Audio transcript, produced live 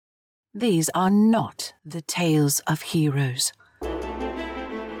These are not the tales of heroes.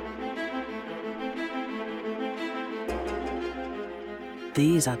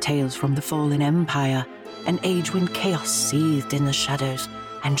 These are tales from the fallen empire, an age when chaos seethed in the shadows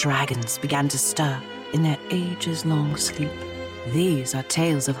and dragons began to stir in their ages-long sleep. These are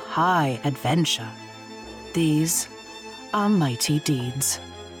tales of high adventure. These are mighty deeds.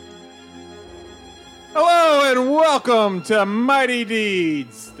 Hello and welcome to Mighty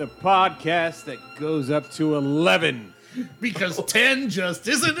Deeds, the podcast that goes up to 11. Because 10 just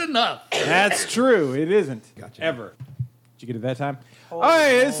isn't enough. That's true. It isn't. Gotcha. Ever. Did you get it that time? All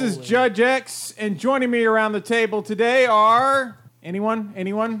right, this is Judge X, and joining me around the table today are...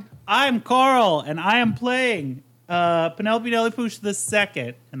 Anyone? I'm Carl, and I am playing Penelope Delipush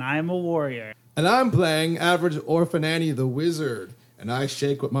II, and I am a warrior. And I'm playing Average Orphan Annie the Wizard. And I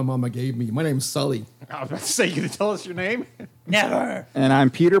shake what my mama gave me. My name's Sully. I was about to say, you gonna tell us your name? Never. And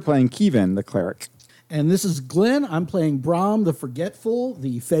I'm Peter playing Kevin, the cleric. And this is Glenn. I'm playing Brom the Forgetful,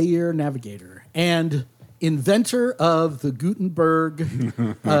 the Feyir Navigator, and inventor of the Gutenberg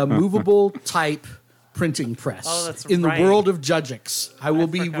movable type printing press. Oh, that's in right. the world of Judgex. I will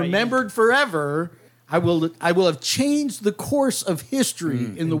be remembered forever. I will have changed the course of history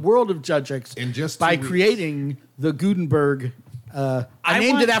in the world of Judgex in just by 2 weeks. creating the Gutenberg. I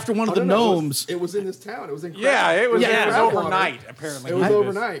named it after one of the gnomes. It was in this town. It was in Yeah, it was Crabwater. overnight, apparently. It was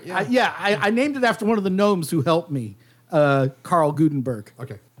overnight, yeah. I named it after one of the gnomes who helped me, Carl Gutenberg.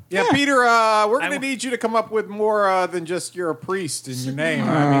 Okay. Yeah, Peter, we're going to need you to come up with more than just you're a priest in your name.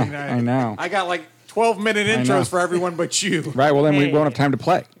 I know. I got like 12-minute know. intros for everyone but you. Right, well then we won't have time to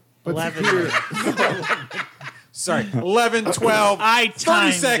play. But 11. Sorry, 11, 12, I 30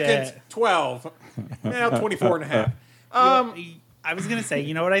 timed seconds, it. 12. Now 24 and a half. I was going to say,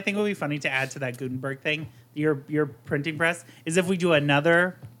 you know what I think would be funny to add to that Gutenberg thing, your printing press, is if we do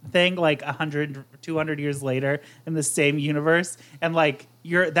another thing like 100, 200 years later in the same universe, and like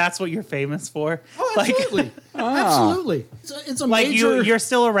that's what you're famous for. Oh, like, absolutely. Absolutely. It's a like major... you're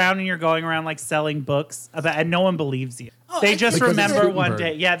still around and you're going around like selling books about, and no one believes you. They just because remember it's one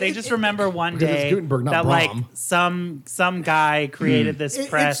Gutenberg. day. Yeah, they just remember one Because it's day Gutenberg, not that like Brom. some guy created this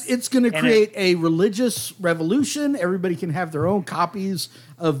press. It's going to and create a religious revolution. Everybody can have their own copies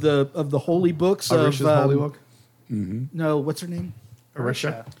of the holy books. Arisha's holy book. No, what's her name?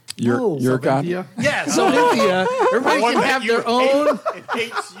 Arisha. Your God. Cynthia? Yeah, Cynthia. Everybody One can that have you their own. It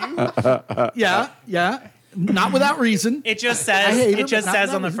hates you. Yeah. Not without reason. It just I says hate her, it just but not says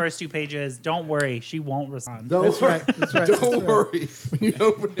that on the reason. first 2 pages, don't worry, she won't respond. That's right. That's right. Don't worry. When you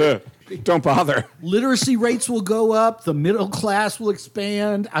open it. Don't bother. Literacy rates will go up. The middle class will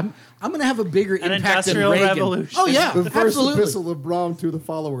expand. I'm going to have a bigger impact industrial than Reagan. revolution. Oh yeah, The first absolutely. epistle of Brom to the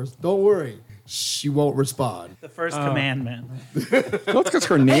followers. Don't worry. She won't respond. The first commandment. Well, it's because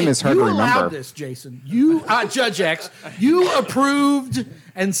her name is hard to You allowed remember. this, Jason. You, Judge X, you approved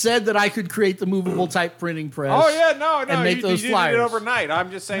and said that I could create the movable type printing press. Oh, yeah, no. And make you those did flyers. it overnight. I'm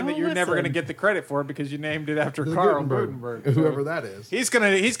just saying No, that you're never listen. going to get the credit for it because you named it after The Carl Gutenberg. Whoever that is. He's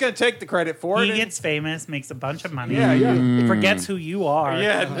gonna take the credit for it. He and- gets famous, makes a bunch of money. Yeah. Forgets who you are.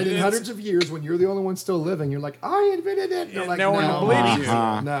 Yeah, And in it's- hundreds of years, when you're the only one still living, you're like, I invented it. And you're like, no one believes you.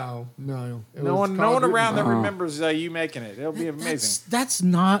 No. It No was one Carl around that Gutenberg. remembers you making it. It'll be amazing. That's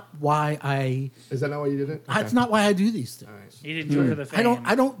not why I. Is that not why you did it? That's not why I do these things. He didn't do it for the fame.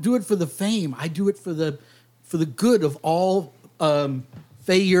 I don't do it for the fame. I do it for the good of all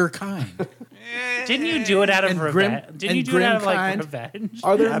Feyir kind. Didn't you do it out of And revenge? grim- Didn't you and do it out of grim like kind. revenge?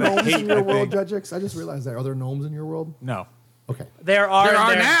 Are there gnomes hate in your that world, thing. Judge X? I just realized that. Are there gnomes in your world? No. Okay. There are. There and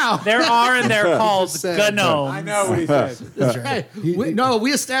are they're- now. There are, and they're called just said, gnomes. I know what he said. That's right.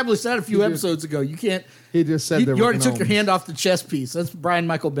 We established that a few episodes ago. You can't. He just said there You were already took your gnomes. hand off the chess piece. That's Brian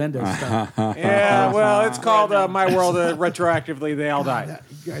Michael Bendis stuff. Yeah, well, it's called My World retroactively. They all died.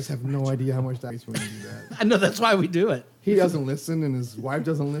 You guys have no idea how much that is when you do that. I know that's why we do it. He doesn't listen, and his wife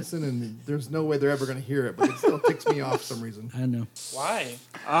doesn't listen, and there's no way they're ever going to hear it, but it still ticks me off for some reason. I know. Why?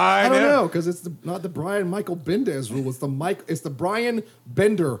 I I don't know, because it's not the Brian Michael Bendis rule. It's the Brian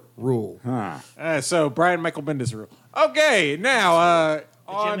Bender rule. So Brian Michael Bendis rule. Okay, now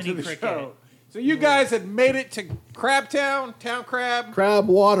on to Jiminy the Cricket. show. So you guys had made it to Crabtown, Town Crab, Crab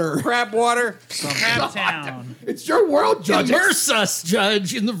water. Crab Water. Crabtown. It's your world, Judge. Immerse us,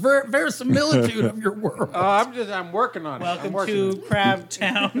 Judge, in the verisimilitude of your world. I'm working on it. I'm Welcome working to on it.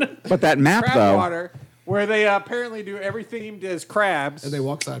 Crabtown. But that map, Crab though, Water where they apparently do everything themed as crabs. And they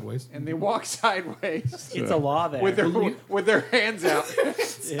walk sideways. And they walk sideways It's a law there. with their hands out.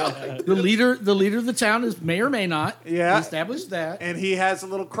 The leader of the town may or may not. Yeah. We established that. And he has a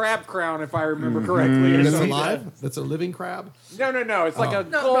little crab crown, if I remember correctly. And or it's something. alive? That's a living crab? No. It's like a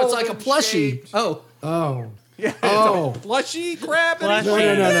No, it's like a plushie. golden-shaped- Oh, Yeah, Oh. it's a plushy crab. Plushy.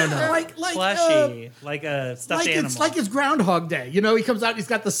 No. like Plushy, like a stuffed animal. It's like it's Groundhog Day. You know, he comes out, he's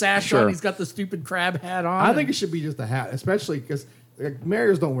got the sash Sure. on, he's got the stupid crab hat on. I think it should be just a hat, especially because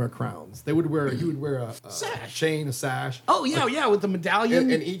mayors don't wear crowns. He would wear a Sash. chain, a sash. Oh yeah, with the medallion.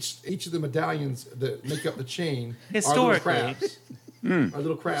 And each of the medallions that make up the chain Historically. are little crabs. Are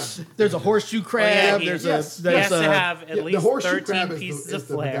little crabs. There's a horseshoe crab. he- There's yes. He there's has to a have at the least horseshoe crab 13 is the- pieces is of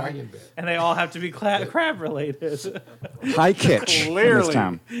the flair, medallion bit. and they all have to be crab related. High kitsch in Clearly. this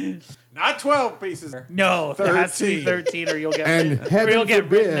town. Not 12 pieces. No, there has to be 13. 13, or you'll get And or heaven you'll get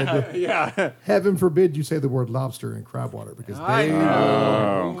written forbid, up. Yeah. heaven forbid you say the word lobster in crab water because I they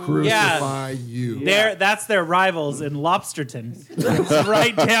know. will crucify you. That's their rivals in Lobsterton. It's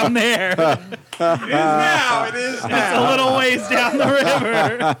right down there. It is It's a now. little ways down the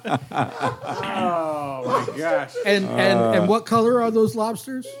river. Oh, my gosh. and what color are those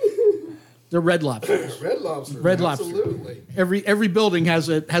lobsters? They're red lobsters. Red lobster. Red lobster. Absolutely. Every building has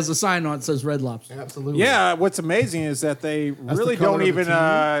a sign on it that says red lobster. Absolutely. Yeah, what's amazing is that they really the color don't of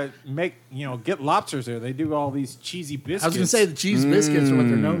the even get lobsters there. They do all these cheesy biscuits. I was going to say the cheese biscuits are what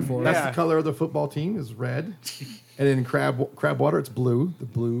they're known for. That's Yeah. the color of the football team is red. And in crab water, it's blue. The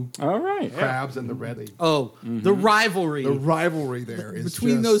blue All right. crabs and the red. Oh, the rivalry The rivalry there is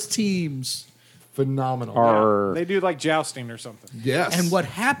between just those teams. phenomenal. Are They do like jousting or something. Yes. And what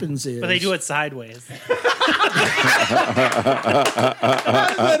happens is But they do it sideways.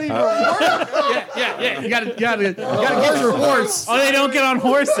 Yeah. You gotta get your horse. Oh, they don't get on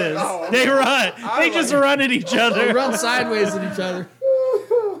horses. They run. They just run at each other. Run sideways at each other.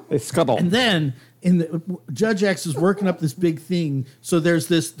 they scuttle? And then Judge X is working up this big thing. So there's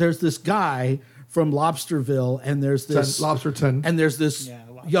this guy from Lobsterville, and there's this Lobsterton. and there's this Yeah,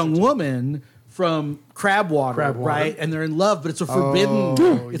 Lobsterton. young woman from Crabwater, Crabwater. right? And they're in love, but it's a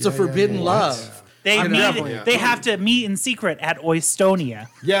forbidden yeah. love. They definitely- meet. They have to meet in secret at Oystonia.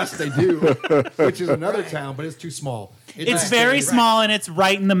 Yes, they do. Which is another town, but it's too small. It's very small and it's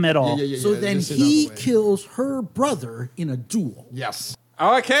right in the middle. Yeah. So then just he another way. kills her brother in a duel. Yes.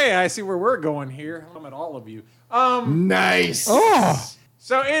 Okay, I see where we're going here. I'm at all of you. Nice.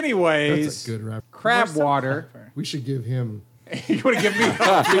 So, anyways, That's a good rap. crab water. We should give him You want to give me?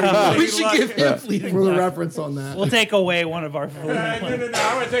 We should give him fleeting for the luck. reference on that. We'll take away one of our. No. I'm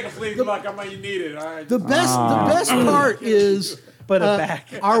gonna take a fleeting luck. I'm gonna need it. All right. The best part is Put it back.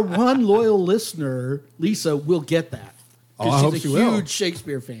 our one loyal listener, Lisa, will get that. Oh, I 'Cause hope she's she a will. huge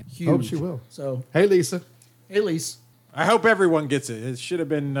Shakespeare fan. Huge. Hope she will. So, Hey, Lisa. hey, Lisa. I hope everyone gets it. It should have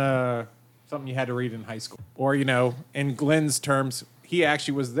been something you had to read in high school, or in Glenn's terms, he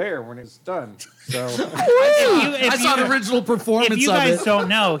actually was there when it was done. So I saw an original performance If you of guys it. don't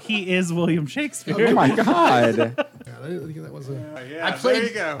know, he is William Shakespeare. Oh my God. Yeah, I think that was a. yeah, played, there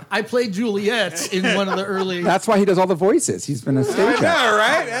you go. I played Juliet in one of the early. That's why he does all the voices. He's been a I stage know, actor.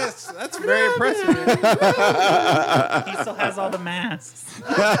 right? That's very impressive. He still has all the masks.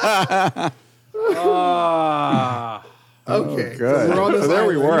 Okay. Good. We're on this So there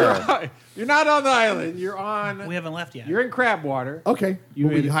we island. were. You're not on the island. You're on. We haven't left yet. You're in crab water. Okay. You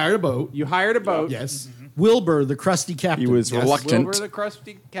we in- hired a boat. You hired a boat. Yes. Wilbur, the crusty captain. He was Yes. reluctant. Wilbur, the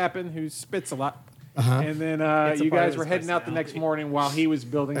crusty captain who spits a lot. Uh-huh. And then It's a you part of guys his were heading out the next personality. morning while he was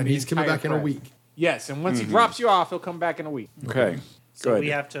building. And the he's coming entire back in a crab. week. Yes, and once he drops you off, he'll come back in a week. Okay. So Good. we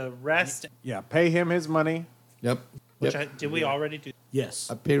have to rest. Yeah, pay him his money. Yep. Which Yep. did we already do? Yes.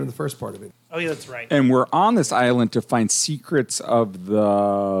 I paid him the first part of it. Oh yeah, that's right. And we're on this island to find secrets of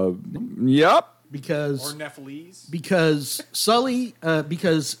the. Yep. Or Because Nephiles. Sully,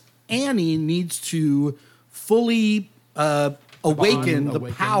 because Annie needs to fully awaken the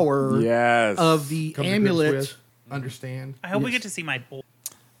awaken. power Yes. of the Come to grips amulet. with, understand. I hope we get to see my boy.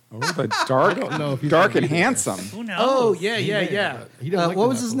 Oh, the dark, don't know if he's dark gonna and be there. handsome. Who knows? Oh yeah, may, yeah. but he doesn't like What the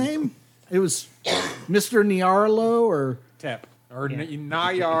was his Nephiles. name? It was Mr. Niarlo, or Tep. Or Yeah.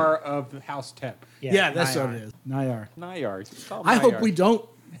 Nayar of House Tep. yeah, that's Nayar. what it is. Nayar. Nayar. It's called I hope Nayar. we don't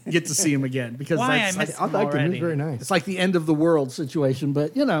get to see him again because Why? that's I like, missed I him liked him. He was already. very nice. it's like the end of the world situation.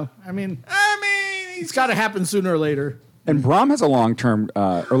 But I mean, he's it's got to happen sooner or later. And Brahm has a long-term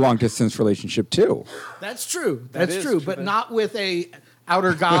or long-distance relationship too. That's true. That That's is true, true. but not with a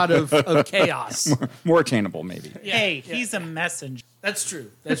outer god of chaos. More attainable, maybe. Hey, he's a messenger. That's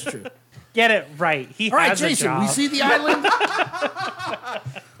true. That's true. Get it right. He All right, has a Jason, job. we see the island.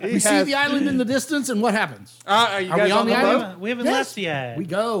 We see the island in the distance, and what happens? Are you Are guys we on on the the island? boat? We haven't Yes, left yet. We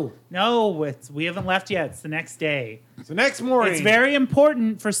go. No, we haven't left yet. It's the next day. It's the next morning. It's very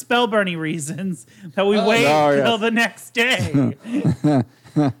important for spell burning reasons that we wait Oh, yes. till the next day.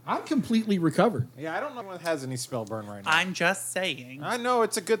 I'm completely recovered. Yeah, I don't know if anyone has any spell burn right now. I'm just saying. I know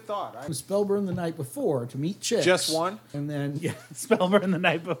it's a good thought. I was spellburned the night before to meet chicks. Just one? And then, yeah. Spell burn the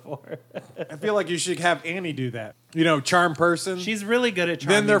night before. I feel like you should have Annie do that. You know, charm person. She's really good at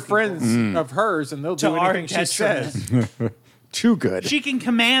charming then they're people. friends of hers, and they'll To do our anything she detriment. says. Too good. She can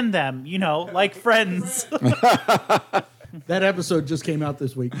command them, like friends. That episode just came out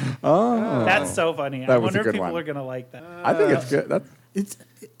this week. That's so funny. I That was a wonder if good people one. are going to like that. I think it's good. That's,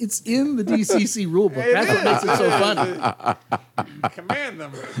 It's in the DCC rulebook. That's what makes it so funny. Command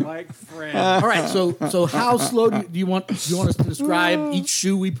them like friends. All right, so how slow do you want us to describe each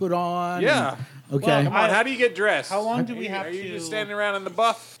shoe we put on? Yeah. Okay. Come on, how do you get dressed? How long do we have Are you to- just standing around in the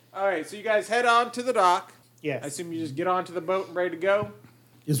buff? All right, so you guys head on to the dock. Yes. I assume you just get onto the boat and ready to go.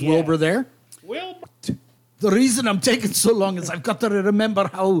 Is Yeah. Wilbur there? Will. The reason I'm taking so long is I've got to remember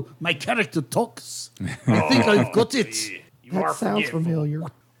how my character talks. I think I've got it. That sounds familiar.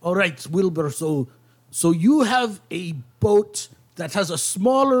 All right, Wilbur. So you have a boat that has a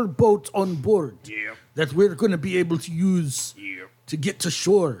smaller boat on board that we're going to be able to use to get to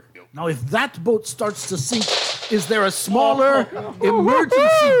shore. Now, if that boat starts to sink, is there a smaller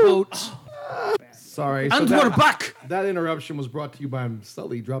emergency boat? Sorry. So And we're back. that interruption was brought to you by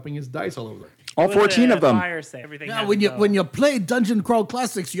Sully dropping his dice all over. all 14 of them. Fire save. Everything Yeah, has when to you go. when you play Dungeon Crawl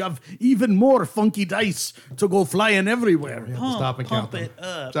Classics, you have even more funky dice to go flying everywhere. Stop and count pump them. it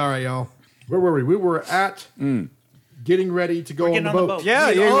up. Sorry, y'all. Where were we? We were at getting ready to go on getting the on the boat. boat. Yeah,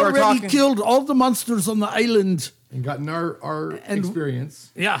 We you were already talking. killed all the monsters on the island. And gotten our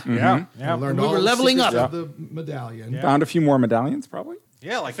experience. Yeah. Yeah, yeah, Learned We all were the leveling secrets up. of the medallion. Found a few more medallions, probably.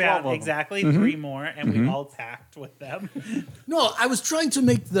 yeah, like 12 Found of them. exactly 3 more, and we all tacked with them. No, I was trying to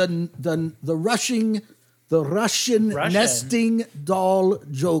make the Russian nesting doll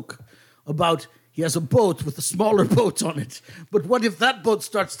joke about he has a boat with a smaller boat on it. But what if that boat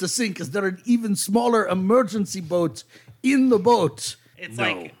starts to sink? Is there an even smaller emergency boat in the boat?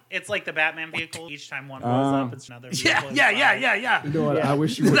 It's like the Batman vehicle. Each time one rolls up, it's another vehicle. Yeah. You know what? I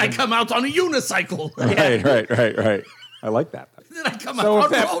wish you Then would I come out on a unicycle. Right. I like that. Then I come out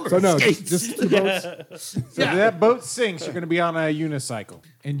on roller So no, skates. just 2 boats. So if that boat sinks, you're going to be on a unicycle.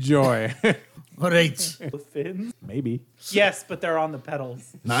 Enjoy. All right. With fins. Maybe. Yes, but they're on the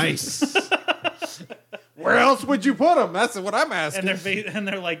pedals, Nice. Where else would you put them? That's what I'm asking. and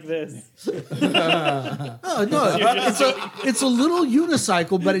they're like this. Oh, no, it's a little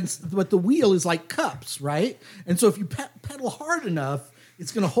unicycle, but the wheel is like cups, right? And so if you pedal hard enough,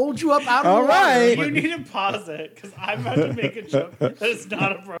 it's going to hold you up out of the water. You need to pause it because I'm about to make a joke that is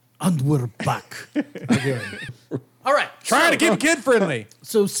not appropriate. And we're back. Again. All right. Trying to keep kid friendly.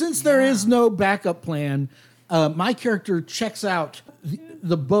 So since there is no backup plan, my character checks out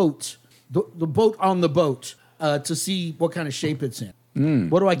the boat, the boat on the boat, to see what kind of shape it's in.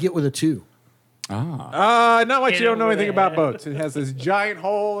 What do I get with a 2? Not much. Get You don't know over anything there. about boats. It has this giant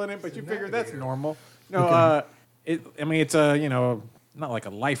hole in it, but you figure that's normal. No, it's a not like a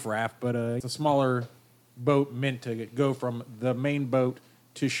life raft, but it's a smaller boat meant to go from the main boat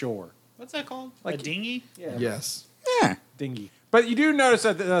to shore. What's that called? Like a dinghy? Yes. Yeah. Dinghy. But you do notice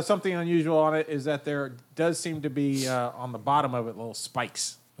that something unusual on it is that there does seem to be on the bottom of it little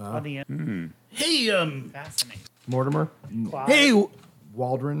spikes. On the end. Hey, Fascinating. Mortimer. Clyde. hey,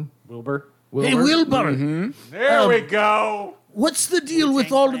 Waldron. Wilbur. hey, Wilbur. There we go. What's the deal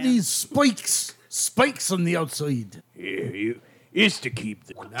with all of these spikes on the outside? It's to keep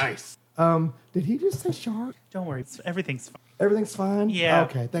the. Nice. Did he just say shark? Don't worry. Everything's fine. Everything's fine? Yeah.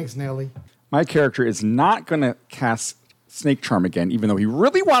 Okay, thanks, Nelly. My character is not going to cast Snake Charm again, even though he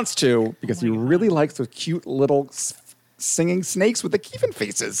really wants to, because he really likes those cute little singing snakes with the Kievan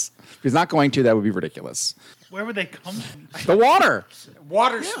faces. If he's not going to, that would be ridiculous. Where would they come from? The water.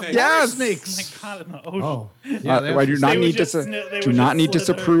 Water snake. Yes. Snakes. Oh my God, in the ocean. Oh. I do not They would need just dis- sni- they do would not just need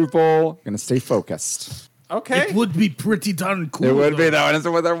slither. disapproval. Going to stay focused. Okay. It would be pretty darn cool. It would be though. though, and it's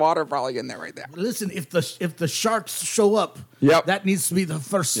with their water probably in there right there. Listen, if the sharks show up, Yep. that needs to be the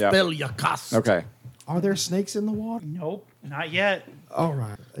first Yep. spell you cast. Okay. Are there snakes in the water? Nope, not yet. All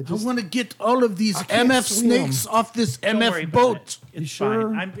right. I want to get all of these can't MF swim. snakes off this Don't worry MF about boat. it. It's You sure?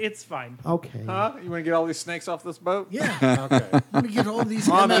 fine. It's fine. Okay. Huh? You want to get all these snakes off this boat? Yeah, Okay. I want to get all these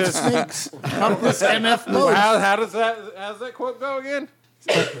On MF this- snakes off this MF boat. How's that quote go again?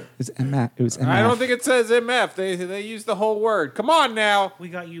 It was MF. It was MF. I don't think it says MF. They use the whole word. Come on now. We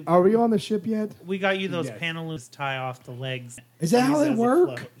got you. Are we on the ship yet? We got you those Yes. pantaloons to tie off the legs. Is that how Use they as a work?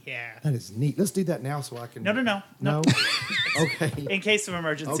 float. Yeah. That is neat. Let's do that now so I can. No. No. Okay. In case of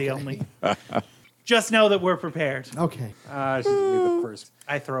emergency Okay. only. Just know that we're prepared. Okay. I should be the first.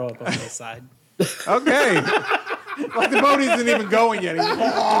 I throw up on the side. Okay. Like the boat isn't even going yet.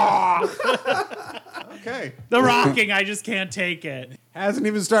 Okay. The rocking, I just can't take it. Hasn't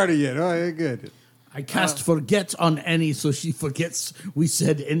even started yet. Oh, yeah, good. I cast forget on Annie so she forgets we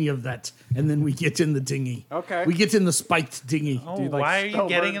said any of that. And then we get in the dinghy. Okay. We get in the spiked dinghy. Oh, Dude, like why are you Stillbird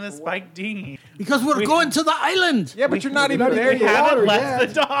getting in the for what? spiked dinghy? Because we're going to the island. Yeah, but you're not even not there even yet. water Haven't left yet.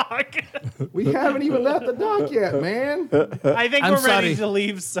 the dock. We haven't even left the dock yet, man. I think I'm we're ready sorry. to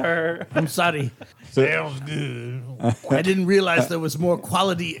leave, sir. I'm sorry. Sounds good. I didn't realize there was more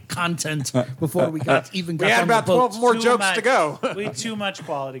quality content before we got We got had on the about boat. 12 more Too jokes much. to go. We too much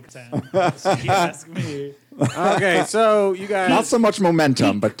quality content. If you ask me. Okay, so you guys Not so much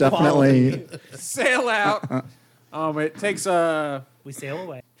momentum, but definitely. sail out. It takes We sail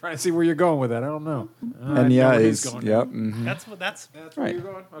away. trying to see where you're going with that. I don't know. I And know yeah, where he's is going. yep. mhm. That's That's where Right. you're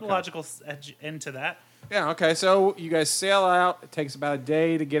going. the Okay. logical edge into that. Yeah. Okay. So you guys sail out. It takes about a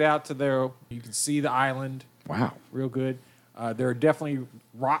day to get out to there. You can see the island Wow. real good. There are definitely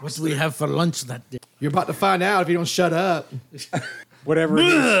rocks. What do we have for lunch that day? You're about to find out if you don't shut up. Whatever. It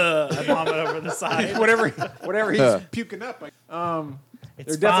is. I vomit over the side. whatever he's puking up.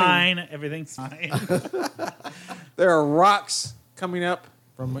 It's They're fine. Everything's fine. There are rocks coming up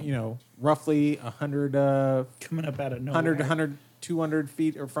from roughly 100 Coming up out of nowhere. 100 to 100 200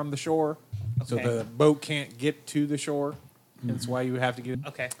 feet or from the shore. So Okay. the boat can't get to the shore. That's why you have to get.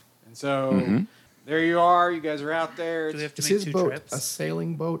 Okay. And so there you are. You guys are out there. Do we have to Is make his two boat trips? a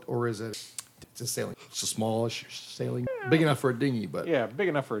sailing boat or is it? It's a sailing. It's a smallish sailing, big enough for a dinghy. But Yeah, big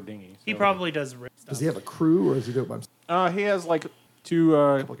enough for a dinghy. He so- probably does rip stuff. does he have a crew or does he do it by himself? He has like two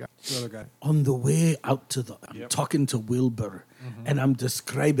guys. other guys. On the way out to the, I'm Yep. talking to Wilbur, and I'm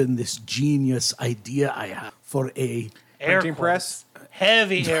describing this genius idea I have for a. Air Printing press? quotes.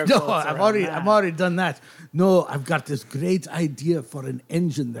 Heavy air No, quotes I've around already that. done that. No, I've got this great idea for an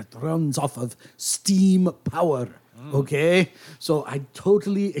engine that runs off of steam power. Okay, so I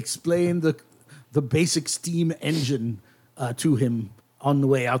totally explained the basic steam engine to him on the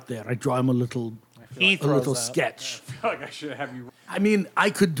way out there. I draw him a little He a throws little up. sketch. I feel like I should have you. I mean,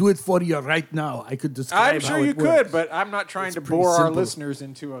 I could do it for you right now. I could describe. I'm sure how you it works. could, but I'm not trying It's to pretty bore our simple. listeners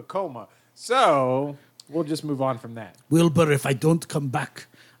into a coma. So we'll just move on from that. Wilbur, if I don't come back,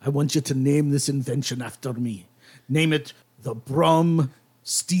 I want you to name this invention after me. Name it the Brom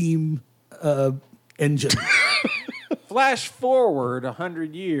Steam Engine. Flash forward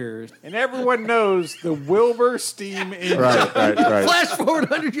 100 years, and everyone knows the Wilbur steam engine. Right. Flash forward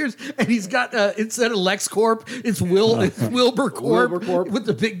 100 years, and he's got instead of LexCorp, it's Wilbur Corp, Wilbur Corp. with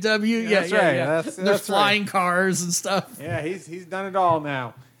the big W. Yeah, That's yeah, right. yeah. That's- And there's that's right. flying cars and stuff. Yeah, he's done it all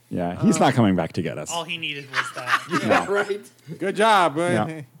now. Yeah, he's not coming back to get us. All he needed was that. Yeah. Right. Good job.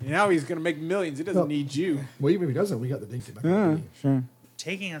 Yeah. Now he's going to make millions. He doesn't No. need you. Well, even if he doesn't, we got the dinghy back. Yeah, sure.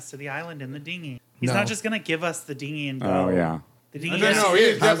 Taking us to the island in the dinghy. He's No. not just going to give us the dinghy and go. Oh yeah. The dinghy No, has no, to-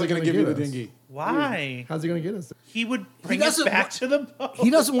 he's How's definitely he going to gonna give you the get us? dinghy. Why? How's he going to get us there? He would bring us doesn't back wa- to the boat. He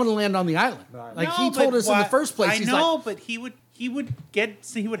doesn't want to land on the island. Like No, he told but us in the why- first place. I He's know, like, but he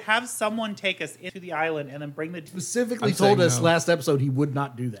would have someone take us into the island and then bring the. specifically I'm told saying us no. last episode he would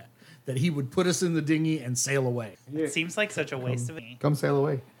not do that. That he would put us in the dinghy and sail away. It seems like such a waste of it. Come sail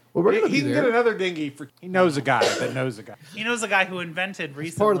away. Well, we're going to He be can there. get another dinghy for. He knows a guy that knows a guy. He knows a guy who invented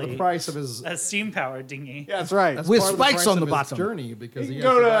It's part of recently the price of his. a steam powered dinghy. Yeah, that's right. That's With part of the spikes price on of the his bottom. journey because He he can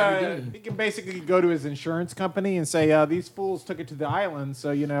has go to buy a to. dinghy. He can basically go to his insurance company and say, "These fools took it to the island,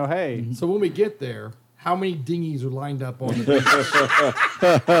 so hey." So when we get there, how many dinghies are lined up on the beach?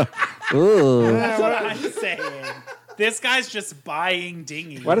 That's what I'm saying. This guy's just buying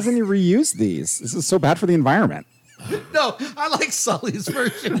dinghies. Why doesn't he reuse these? This is so bad for the environment. No, I like Sully's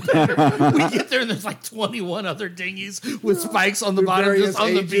version better. We get there and there's like 21 other dinghies with spikes on the bottom Various just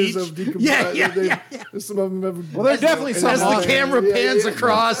on the ages beach. of decompression. Yeah. There's some of them have. Well, there's definitely some As on the there. camera Yeah, pans yeah.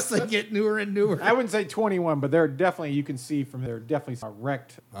 across, they get newer and newer. I wouldn't say 21, but there are definitely you can see from there are definitely some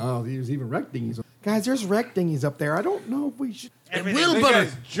wrecked. Oh, there's even wreck dinghies. Guys, there's wreck dinghies up there. I don't know if we should. Everything- Wilbur- You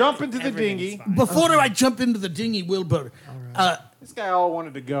guys jump into the everything's dinghy. fine. Before I jump into the dinghy, Wilbur, This guy all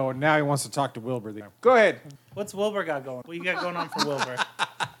wanted to go, and now he wants to talk to Wilbur. Go ahead. What's Wilbur got going? What you got going on for Wilbur?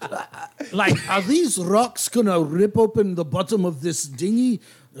 Like, are these rocks gonna rip open the bottom of this dinghy?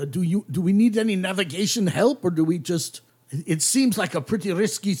 Do we need any navigation help, or do we just? It seems like a pretty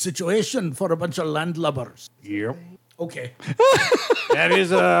risky situation for a bunch of landlubbers. Yep. Okay. That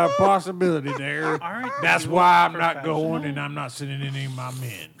is a possibility there. Aren't That's you why I'm not professional? going, and I'm not sending any of my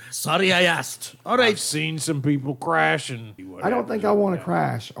men. Sorry, I asked. All I've right. seen some people crash, and I don't think I want to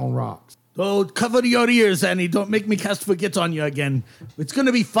crash on rocks. Oh, cover your ears, Annie. Don't make me cast forget on you again. It's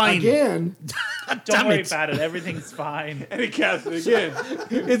gonna be fine. Again, Don't Damn worry it. about it. Everything's fine. and he cast it again.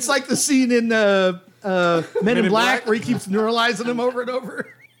 It's like the scene in Men in Black where he keeps neuralizing them over and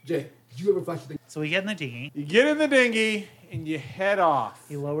over. Jay, did you ever flash the thing? So we get in the dinghy. You get in the dinghy, and you head off.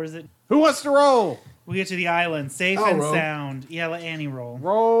 He lowers it. Who wants to roll? We get to the island, safe I'll and roll. sound. Yeah, let Annie roll.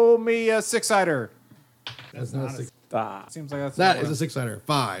 Roll me a six-sider. That's not a six. Seems like that's That is a six-sider.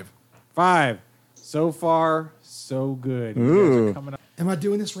 5. 5. So far, so good. You guys Ooh. are coming up. Am I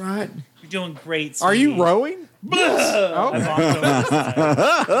doing this right? You're doing great. Are you sweetie. rowing? Oh, I've also-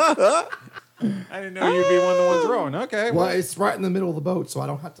 I didn't know you'd be one of the ones rowing. Okay. Well, it's right in the middle of the boat, so I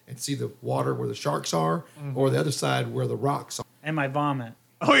don't have to see the water where the sharks are, or the other side where the rocks are. and my vomit.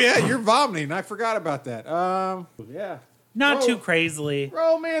 Oh yeah, you're vomiting. I forgot about that. Yeah. Not Whoa. too crazily.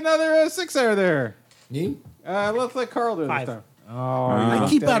 Roll me another six-sider there. Me? Let's let Carl do it 5. this time. Oh, I you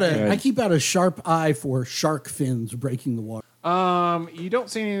keep out a sharp eye for shark fins breaking the water. You don't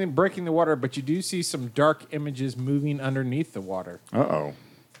see anything breaking the water, but you do see some dark images moving underneath the water. Uh-oh.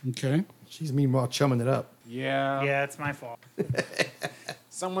 Okay. She's meanwhile chumming it up. Yeah. Yeah, it's my fault.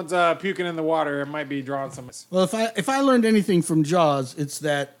 Someone's puking in the water. It might be drawing some. Well, if I learned anything from Jaws, it's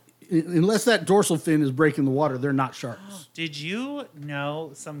that unless that dorsal fin is breaking the water, they're not sharks. Did you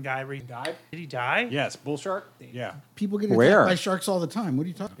know some guy Died? Did he die? Yes, bull shark. Yeah. People get attacked Where? by sharks all the time. What are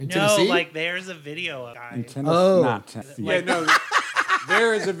you talking? In No, Tennessee? like there's a video of a guy. Oh. Not Yeah, no.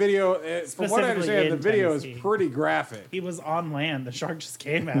 There is a video. From what I Specifically understand, the in video is Tennessee. pretty graphic. He was on land. The shark just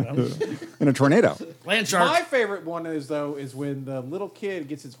came at him. in a tornado. Land shark. My favorite one is when the little kid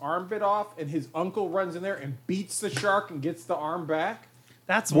gets his arm bit off and his uncle runs in there and beats the shark and gets the arm back.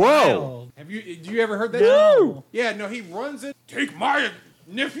 That's Whoa. wild. Did you ever heard that? No. Yeah, no, he runs it. Take my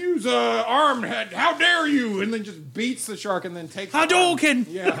nephew's arm. How dare you? And then just beats the shark and then takes. the arm. Hadouken!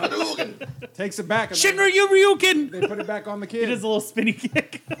 Yeah, Hadouken. Takes it back. And then Shinra Yuryuken! they put it back on the He kid. does a little spinny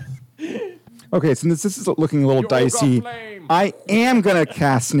kick. Okay, so this is looking a little You got dicey. flame. I am going to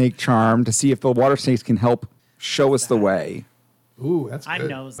cast Snake Charm to see if the water snakes can help show us the way. Ooh, that's I good.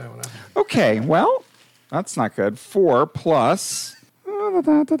 knows. Okay, well, that's not good. 4 plus...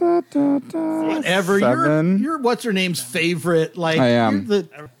 Whatever. 7. You're what's her name's favorite. Like I am. you're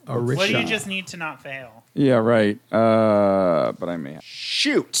the What do you just need to not fail? Yeah, right. But I may...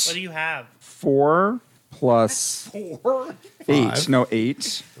 Shoot! What do you have? 4 plus 8. 5. No,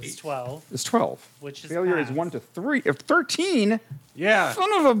 8 It's 12, is 12. which is Failure is half. 1 to 3. If 13, Yeah.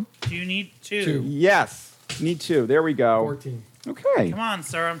 son of a... Do you need 2? 2. Yes. Need 2. There we go. 14. Okay. Come on,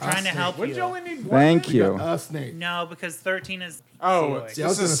 sir. I'm trying to see. help Would you. you only need one? Thank then? you. A snake. No, because 13 is. Oh, Sealing. this See, I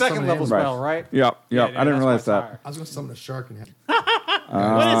was is a gonna second summon level him. spell, right? Yep. Yeah, I didn't that's realize why it's that. higher. I was going to summon a shark and have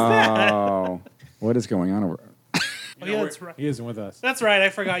What is that? Oh, what is going on over? Oh, yeah, that's right. He isn't with us. That's right. I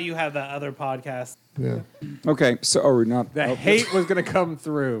forgot you have that other podcast. Yeah. Okay, so we're not. The hate was going to come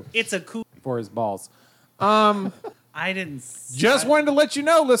through It's a cool. for his balls. I didn't. Just wanted to let you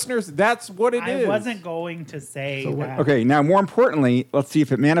know, listeners, that's what it is. I wasn't going to say So what- that. Okay, now more importantly, let's see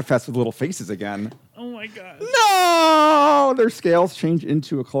if it manifests with little faces again. Oh my god. No, their scales change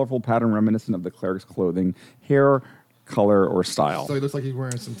into a colorful pattern reminiscent of the cleric's clothing, hair, color, or style. So he looks like he's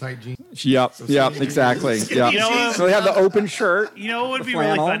wearing some tight jeans. Yep, exactly. Yep. You know what? So they have the open shirt. You know what would The be really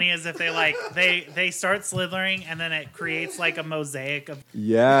flannel. funny is if they start slithering and then it creates like a mosaic of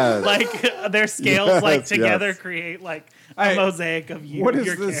Yes. like their scales like Yes, together yes. create like a Hey, mosaic of you, What is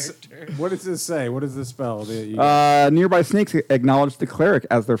your this? character. What does this say? What does this spell? Nearby snakes acknowledge the cleric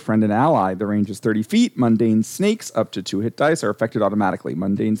as their friend and ally. The range is 30 feet. Mundane snakes up to 2 hit dice are affected automatically.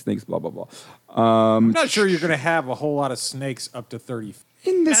 Mundane snakes, blah, blah, blah. I'm not sure you're going to have a whole lot of snakes up to 30 feet.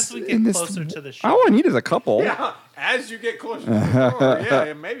 In this, As we in get this, closer to the show. all I need is a couple. Yeah, as you get closer to the shore,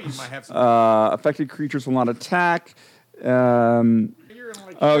 yeah, maybe you might have some. Affected creatures will not attack. You're in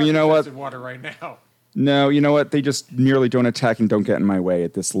like oh, you know what? shark-infested water right now. No, you know what? They just merely don't attack and don't get in my way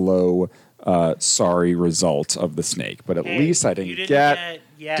at this low, sorry result of the snake. But at Hey, least I you didn't didn't get get-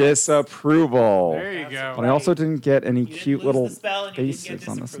 yes. disapproval. There you That's go. But I also right. didn't get any didn't cute lose little the spell and you didn't get faces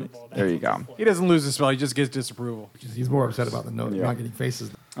on the snake. disapproval. There you That's go. what's important. He doesn't lose the spell; he just gets disapproval. He's more upset about the Yeah. not getting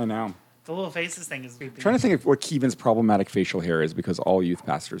faces. I know. The little faces thing is creepy. I'm trying to think of what Keevan's problematic facial hair is because all youth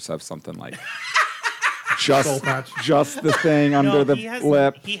pastors have something like just the thing under the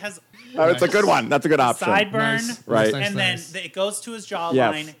lip. He has Oh, it's a good one. That's a good option. sideburn, Right. and then it goes to his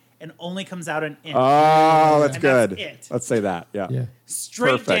jawline and only comes out an inch. Oh, that's And good. that's it. Let's say that. Yeah. Yeah.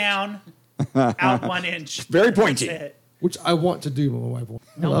 Straight Perfect. down, out 1 inch. Very pointy. That's it. Which I want to do, but my wife won't.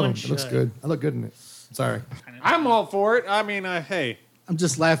 I No love one them. It looks should. good. I look good in it. Sorry. I'm all for it. I mean, hey, I'm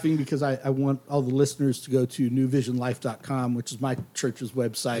just laughing because I want all the listeners to go to newvisionlife.com, which is my church's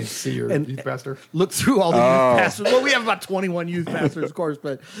website. See your and youth pastor. look through all the youth pastors. Well, we have about 21 youth pastors, of course,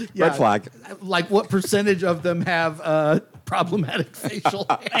 but yeah, Red flag. Like what percentage of them have problematic facial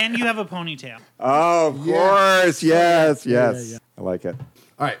hair? And you have a ponytail. Oh, of course. Yes. yeah. I like it.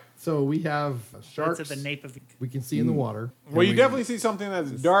 All right. So we have sharks. It's at the nape of. We can see in the water. well, you definitely see something that's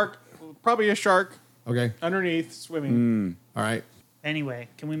dark, probably a shark Okay. underneath swimming. All right. Anyway,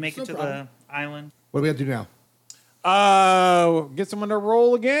 can we make No it to problem. the island? What do we have to do now? Get someone to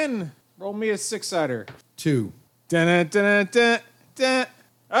roll again. Roll me a 6-sider. 2. Dun, dun, dun, dun.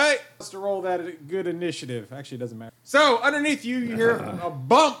 All right, let's to roll that good initiative. Actually, it doesn't matter. So underneath you, you hear a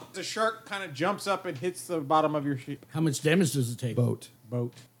bump. The shark kind of jumps up and hits the bottom of your How much damage does it take? Boat.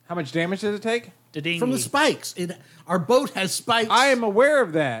 boat. How much damage does it take? Da-ding. From the spikes. Our boat has spikes. I am aware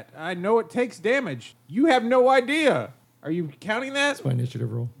of that. I know it takes damage. You have no idea. Are you counting that? My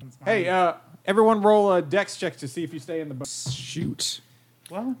initiative roll. Hey, everyone roll a dex check to see if you stay in the boat. Shoot.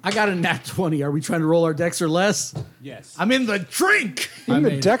 Well, I got a nat 20. Are we trying to roll our decks or less? Yes. I'm in the drink. Even the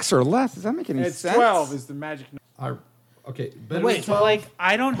made decks are less. Does that make any It's sense? 12 is the magic number. Okay. Better Wait, than so 12. like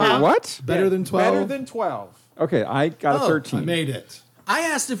I don't Wait, have. what? Better than 12. Better than 12. Okay, I got a Oh, 13. I made it. I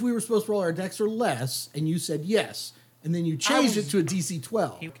asked if we were supposed to roll our decks or less, and you said yes. And then you changed it to a DC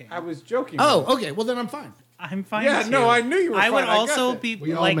 12. Okay. I was joking. Oh, okay. Well, then I'm fine. I'm fine. Yeah, too. no, I knew you were I fine. would I got also that. be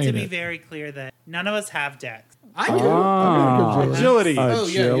We all like to made be it. very clear that none of us have decks. I do. Ah. Agility. Oh,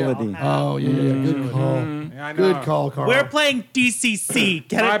 yeah, yeah. Agility. Oh, yeah. Good call. Yeah, I know. Good call, Carl. We're playing DCC.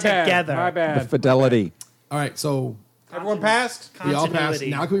 Get My it bad. together. My The bad. fidelity. All right. So Everyone passed? we all passed. Continuity.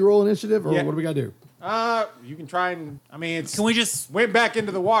 Now can we roll initiative, or Yeah. what do we got to do? You can try and. I mean, it's. Can we just went back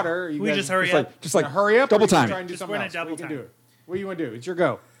into the water? You can we guys just hurry Just up? like, just like hurry up. or double you can time. Try and do Just something we're in a else. double We can time. do it. What do you want to do? It's your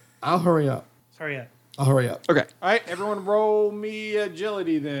go. I'll hurry up. Hurry up. I'll hurry up. Okay. All right, everyone, roll me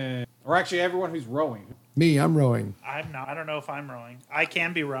agility then, or actually, everyone who's rowing. Me, I'm rowing. I'm not. I don't know if I'm rowing. I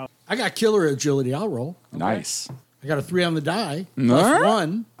can be rowing. I got killer agility. I'll roll. Nice. I got a 3 on the die. Alright. Plus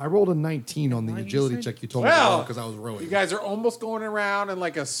 1. I rolled a 19 on the you agility said- check you told me Well, because I was rowing. You guys are almost going around in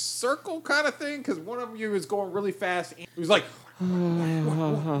like a circle kind of thing because one of you is going really fast. He was like,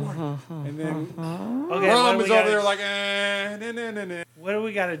 and then Okay. Rom What is do we over there gotta, like, nah. what do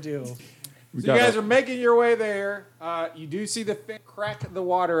we got to do? So you guys are making your way there. You do see the fin crack the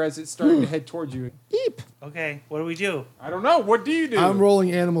water as it's starting to head towards you. Eep. Okay. What do we do? I don't know. What do you do? I'm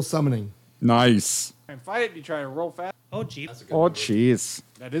rolling animal summoning. Nice. Try and fight it. You try to roll fast. Oh, jeez. Oh, jeez.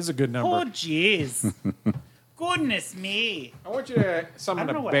 That is a good number. Oh, jeez. Goodness me. I want you to I summon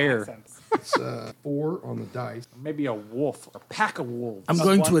don't know a what bear, accents. It's 4 on the dice. maybe a wolf, a pack of wolves. I'm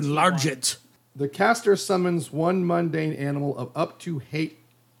going one, to two, enlarge one. it. The caster summons one mundane animal of up to 8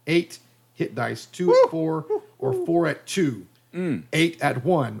 hit dice, 2 at 4 or 4 at 2, 8 at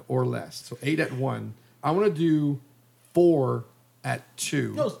 1 or less. So 8 at 1. I want to do 4 at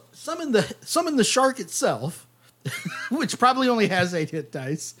 2. No, summon the shark itself, which probably only has 8 hit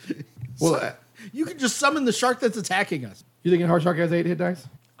dice. Well, You can just summon the shark that's attacking us. you think Hard Shark has 8 hit dice?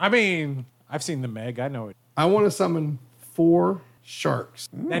 I mean, I've seen the Meg. I know it. I want to summon 4 sharks.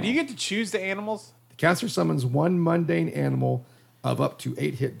 Now, do you get to choose the animals? The caster summons one mundane animal of up to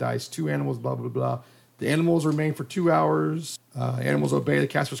 8 hit dice, 2 animals, blah, blah, blah. The animals remain for 2 hours. Animals obey the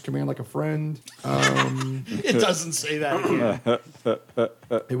caster's command like a friend. It doesn't say that here.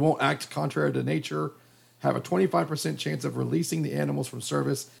 It won't act contrary to nature. Have a 25% chance of releasing the animals from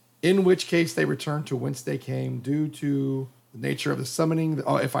service, in which case they return to whence they came due to the nature of the summoning.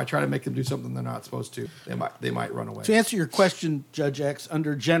 Oh, if I try to make them do something they're not supposed to, they might run away. To answer your question, Judge X,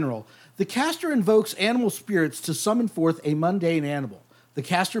 under general, the caster invokes animal spirits to summon forth a mundane animal. The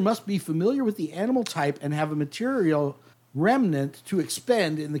caster must be familiar with the animal type and have a material remnant to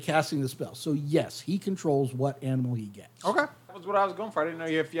expend in the casting of the spell. So yes, he controls what animal he gets. Okay. That was what I was going for. I didn't know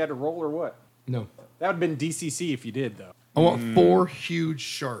if you had to roll or what. No. That would have been DCC if you did, though. I want 4 huge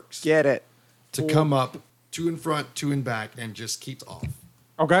sharks Get it. to come up, 2 in front, 2 in back, and just keep off.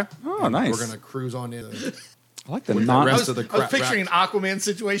 Okay. Oh, nice. We're going to cruise on in. I like the with the non. rest of the I was crap picturing wrapped. an Aquaman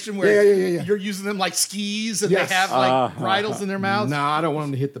situation where Yeah. you're using them like skis and Yes. they have like bridles in their mouths. No, I don't want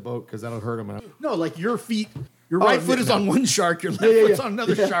them to hit the boat because that'll hurt them. No, like your feet Your right foot is on one shark. Your left foot's on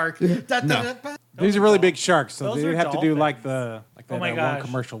another shark. These are really big sharks, so Those they'd are have to do like dolphins. that my one gosh.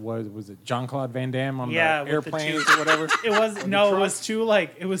 commercial. Was it Jean-Claude Van Damme on Yeah, the with the airplanes two- or whatever?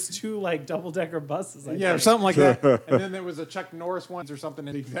 It was two double decker buses. I Yeah, or think. something like that. And then there was a Chuck Norris one or something.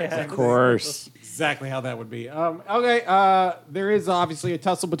 The exact same Of course. exactly how that would be. Okay, there is obviously a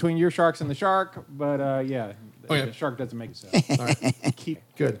tussle between your sharks and the shark, but yeah, the shark doesn't make it so. All right. Keep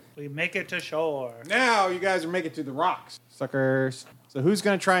Good. We make it to shore. now. You guys are making it to the rocks, suckers. So who's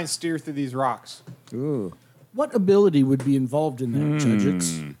going to try and steer through these rocks? Ooh. What ability would be involved in that,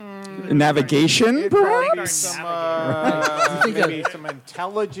 Judgix? Navigation, perhaps? Probably some, think maybe some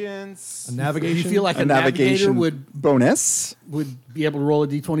intelligence. A Do navigation. you feel like A a navigator navigation bonus. would be able to roll a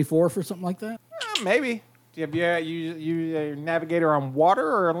d24 for something like that? Maybe. Do you have you a navigator on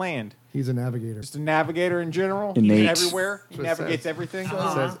water or land? He's a navigator. Just a navigator in general? Innate. Everywhere? He That's what it navigates says. everything?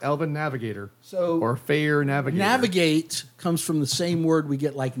 It says Elven Navigator. So Or Fair Navigator. navigate comes from the same word we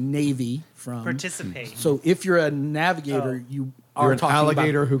get like navy from. Participate. So if you're a navigator, you You're are an talking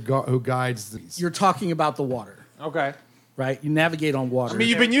alligator about, who guides these. you're talking about the water, Okay. right? You navigate on water. I mean,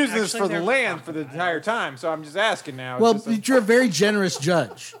 you've been using this Actually, for the they're- land for the entire time, so I'm just asking now. It's well, just you're a very generous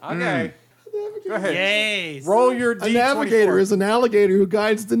judge. okay. Go ahead. Yay. Roll your A D24. navigator is an alligator who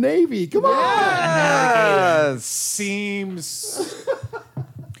guides the Navy. Come on. Yes. Seems...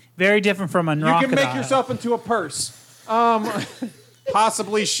 Very different from a You crocodile. can make yourself into a purse.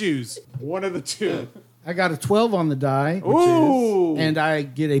 Possibly shoes. One of the two. I got a 12 on the die, Ooh. and I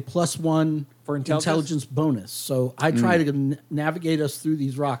get a +1 For intelligence? bonus. So I try to navigate us through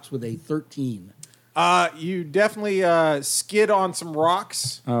these rocks with a 13. You definitely skid on some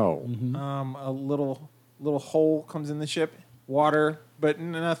rocks. Oh. A little hole comes in the ship. Water, but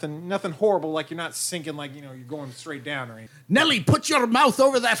nothing horrible. Like you're not sinking. Like you're going straight down or anything. Nelly, put your mouth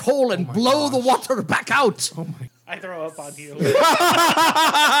over that hole and blow the water back out. Oh my. I throw up on you.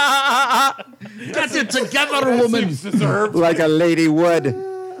 Get it together, woman. Deserved. Like a lady would.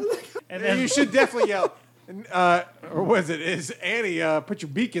 And then You should definitely yell. Or was it? Is Annie? Put your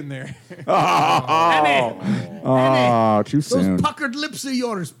beak in there. Oh, too Those soon. puckered lips of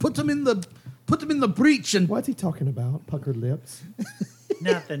yours, put them in the breach and What's he talking about? Puckered lips.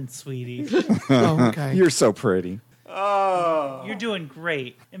 nothing, sweetie. Oh, okay. You're so pretty. You're doing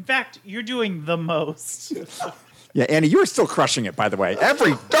great. In fact, you're doing the most. Yeah, Annie, you're still crushing it, by the way.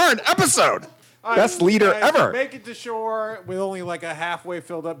 Every darn episode. Best leader Guys, ever. Make it to shore with only like a halfway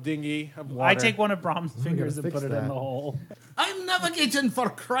filled up dinghy of water. I take one of Brahm's fingers and fix put it in that. the hole. I'm navigating for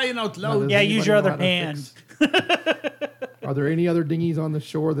crying out loud. Does Yeah, anybody use your know other how to hand. Are there any other dinghies on the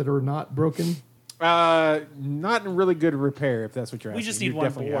shore that are not broken? Not in really good repair, if that's what you're asking. We just You need one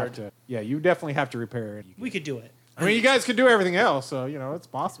definitely board. have to. Yeah, you definitely have to repair it. We could do it. I mean, you guys could do everything else, so it's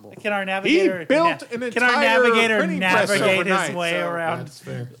possible. Can our navigator He built an Can our entire navigator printing press navigate overnight, his way so around That's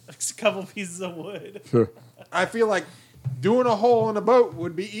fair. a couple pieces of wood? I feel like doing a hole in a boat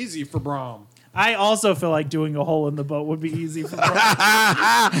would be easy for Brahm. I also feel like doing a hole in the boat would be easy for Brahm.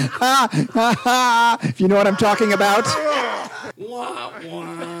 If you know what I'm talking about.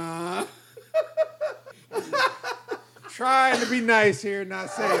 Trying to be nice here, not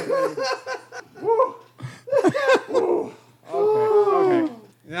saying anything. Woo. Woo. Okay.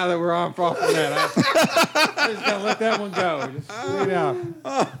 Now that we're on off from that, I just gotta let that one go. Just straight out.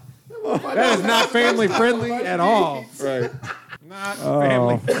 That is not family friendly at all. Right. Not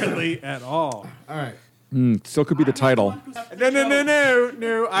family friendly at all. All right. Still could be the title.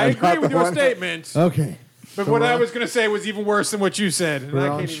 No. I agree with your statement. Okay. But what I was going to say was even worse than what you said. And We're I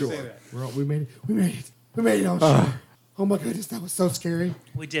on can't shore. even say that. We made it. We made it on shore. Oh my goodness, that was so scary.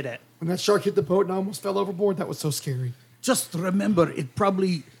 We did it. When that shark hit the boat and I almost fell overboard, that was so scary. Just remember, it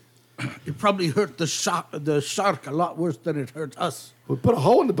probably hurt the shark a lot worse than it hurt us. We put a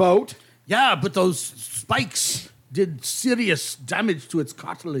hole in the boat. Yeah, but those spikes did serious damage to its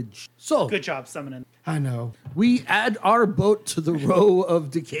cartilage. So Good job summoning. I know. we add our boat to the row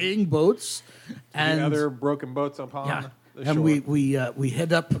of decaying boats, and The other broken boats upon yeah, the and shore. we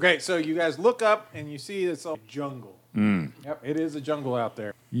head up. Okay, so you guys look up and you see it's a jungle. Yep, it is a jungle out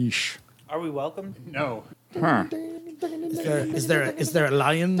there. Yeesh. Are we welcome? No. Huh. Is there a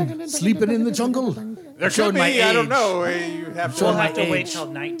lion sleeping in the jungle? There Showing could be, my I don't age. know. You have to. We'll my have to wait age. till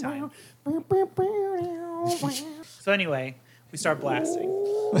nighttime. So anyway, we start blasting.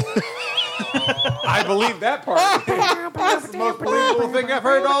 I believe that part. That's the most believable thing I've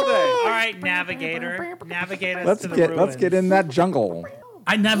heard all day. All right, navigator, navigate us Let's to the get ruins. in that jungle.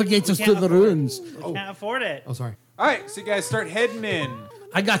 I navigate us to Can't the afford it. ruins. Can't afford it. Oh, sorry. All right, so you guys start heading in.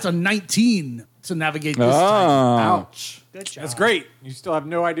 I got a 19. to navigate this time. Ouch. Good job. That's great. You still have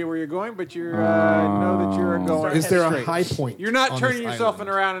no idea where you're going, but you know that you're going. Is there a straight. high point? You're not on turning this yourself island?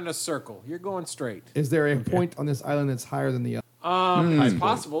 around in a circle. You're going straight. Is there a point on this island that's higher than the other? It's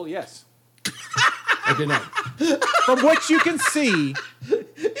possible, yes. Okay, no. From what you can see,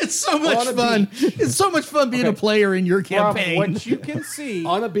 It's so much fun. It's so much fun being a player in your from campaign. what you can see,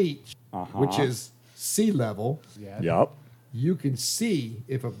 On a beach, which is sea level, Yep. you can see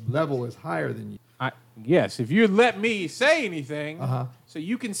if a level is higher than you. yes, if you'd let me say anything, so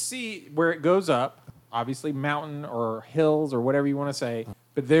you can see where it goes up, obviously mountain or hills or whatever you want to say,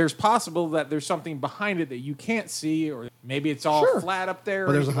 but there's possible that there's something behind it that you can't see, or maybe it's all Sure. flat up there.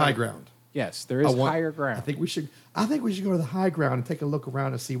 But or there's a anything. high ground. Yes, there is higher ground. I think we should go to the high ground and take a look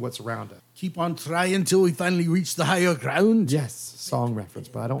around and see what's around us. Keep on trying until we finally reach the higher ground. Yes, song reference,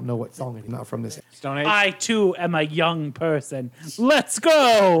 but I don't know what song it is. Not from this. Stone Age. I too am a young person. Let's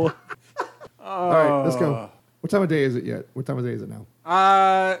go. All right, let's go. What time of day is it yet? What time of day is it now?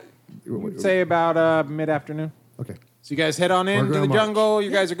 Say about mid-afternoon. Okay. So you guys head on into gonna the march. jungle.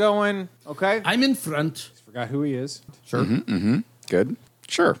 You guys are going. Okay. I'm in front. Forgot who he is. Sure. Good.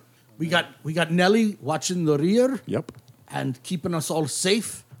 Sure. We got Nelly watching the rear Yep. and keeping us all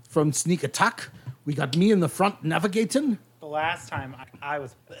safe from sneak attack. We got me in the front navigating. The last time I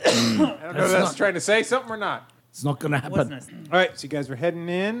was I don't know if that's not- trying to say something or not. It's not gonna happen. wasn't it? All right, so you guys are heading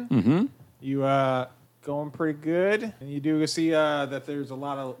in. Mm-hmm. You going pretty good, and you do see that there's a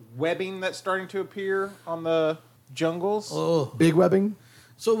lot of webbing that's starting to appear on the jungles. Oh, Big webbing.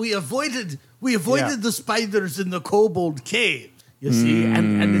 so we avoided Yeah. the spiders in the kobold cave. You see,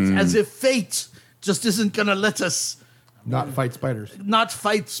 and it's as if fate just isn't gonna let us Not fight spiders. not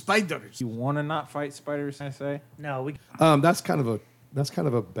fight spiders. You want to not fight spiders? I say No, we. That's kind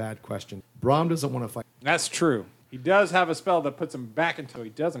of a bad question. Brahm doesn't want to fight. that's true. He does have a spell that puts him back until he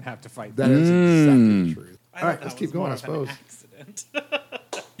doesn't have to fight. That is exactly the truth. I All right, thought let's that keep was going. more I of suppose. an accident.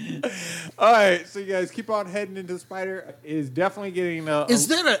 All right, so you guys keep on heading into the spider. It is definitely getting.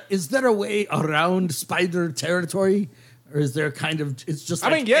 Is there a way around spider territory, or is there kind of it's just? I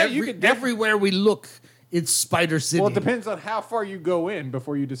Like mean, yeah, you could everywhere we look, it's Spider City. Well, it depends on how far you go in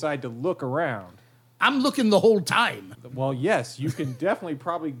before you decide to look around. I'm looking the whole time. Well, yes, you can definitely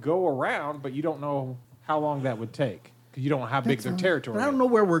probably go around, but you don't know how long that would take because you don't know how big their territory But I is. don't know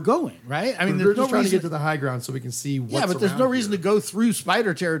where we're going, right? I mean, We're there's no just trying to reason. get to the high ground so we can see what's Yeah, but there's no around reason here. to go through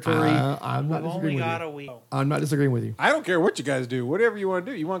spider territory. I'm not We've only disagreeing with got you. a week. I'm not disagreeing with you. I don't care what you guys do. Whatever you want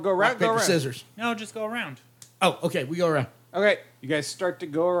to do. You want to go around, Rock, go paper, around. scissors. No, just go around. Oh, okay, we go around. Okay, you guys start to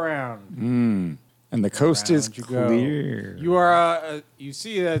go around. And the coast is Around you go. clear. You are. You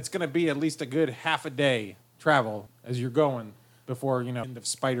see that it's going to be at least a good half a day travel as you're going before end of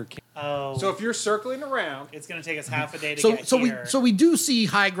Spider King. Oh, So if you're circling around, it's gonna take us half a day to So, get so here. we do see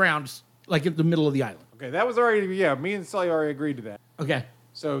high ground, like at the middle of the island. okay, that was already me and Sully already agreed to that. Okay.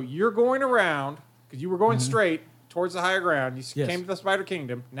 So you're going around because you were going straight towards the higher ground. You Yes. came to the Spider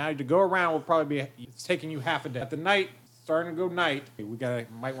Kingdom. Now to go around will probably be it's taking you half a day. At the night, starting to go night. We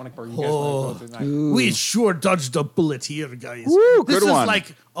might want to. Or you guys want to go to night. We sure dodged a bullet here, guys. Woo, this good is one.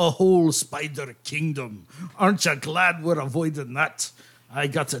 like a whole spider kingdom. Aren't you glad we're avoiding that? I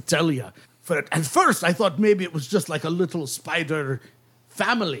got to tell you. At first, I thought maybe it was just like a little spider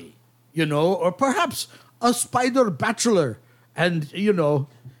family, or perhaps a spider bachelor and,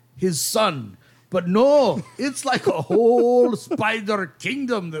 his son. But no, it's like a whole spider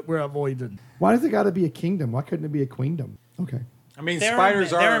kingdom that we're avoiding. Why does it got to be a kingdom? Why couldn't it be a queendom? Okay. I mean, they're spiders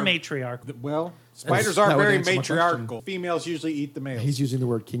they're are a matriarch. well. Spiders that are would very answer my matriarchal. Females usually eat the males. He's using the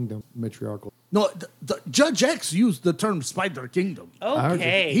word kingdom, matriarchal. No, Judge X used the term spider kingdom.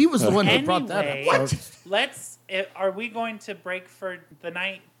 Okay, He was the one that brought that up. Anyway, Let's. Are we going to break for the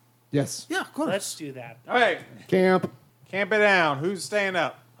night? Yes. Yeah, of course. Let's do that. All right, Camp. camp it down. Who's staying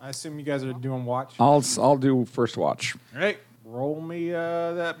up? I assume you guys are doing watch. I'll do first watch. All right, roll me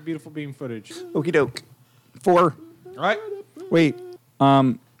that beautiful beam footage. Okie doke. 4. All right. Wait.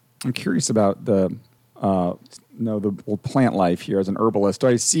 I'm curious about the plant life here as an herbalist. Do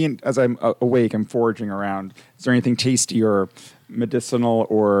I see as I'm awake, I'm foraging around? Is there anything tasty or medicinal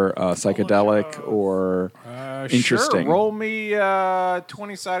or psychedelic or interesting? Sure. Roll me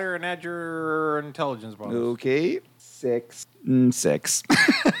 20 cider and add your intelligence bonus. Okay. 6. 6.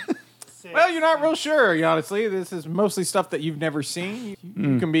 Well, you're not real sure, honestly. This is mostly stuff that you've never seen.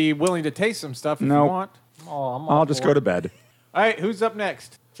 You can be willing to taste some stuff if Nope. you want. Oh, I'm all I'll just for go it. to bed. All right, who's up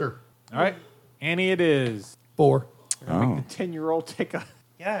next? Sure. All right, Annie it is. 4. Oh. The 10-year-old take a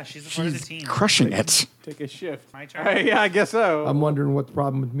Yeah, she's a part of the She's team. crushing it. shift. My All turn. right, yeah, I guess so. I'm wondering what the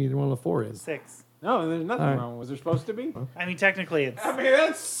problem with me one of the 4 is. 6. no, there's nothing All right. wrong. Was there supposed to be? I mean, technically, it's I mean,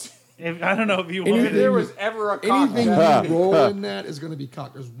 that's I don't know if you want If me there to. was ever a cock, Anything that- you roll in that is going to be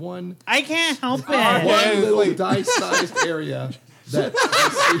cocked. There's one I can't help Yeah, it. one little like- dice-sized area that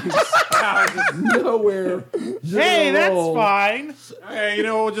seems nowhere. Hey, that's roll. fine. Hey, you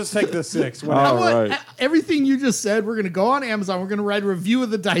know, we'll just take the 6. All Whatever. right. Everything you just said, we're going to go on Amazon. We're going to write a review of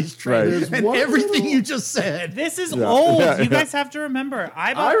the dice tray. Right. There's And one everything little- you just said. This is Yeah. old. Yeah, You guys have to remember.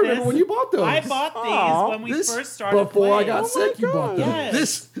 I remember when you bought those. I bought these when we This- first started Before I playing. got sick, you bought them.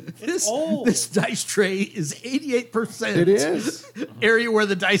 Yes. This old. this dice tray is 88%. It is. area where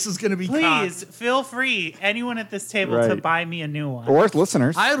the dice is going to be Please cocked. feel free, anyone at this table, to Right. buy me a new one. Or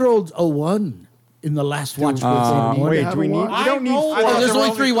listeners. I rolled a 1 in the last watch. Wait, have do we a need? watch? We don't need I rolled- four. I thought there's there were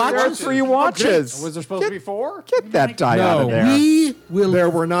only 3 There are watches. 3 watches. Was there supposed to be 4? Get that die out of No. there. We will. There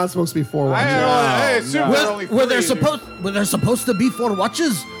were not supposed to be 4 watches. I assume there were only 3. Were there supposed to be 4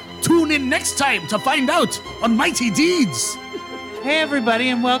 watches? Tune in next time to find out on Mighty Deeds. Hey, everybody,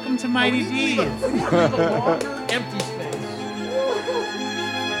 and welcome to Mighty Deeds. Empty space.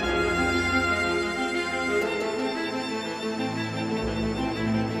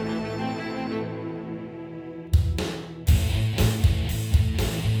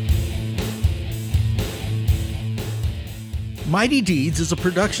 Mighty Deeds is a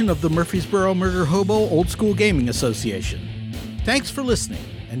production of the Murfreesboro Murder Hobo Old School Gaming Association. Thanks for listening,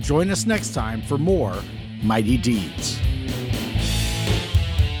 and join us next time for more Mighty Deeds.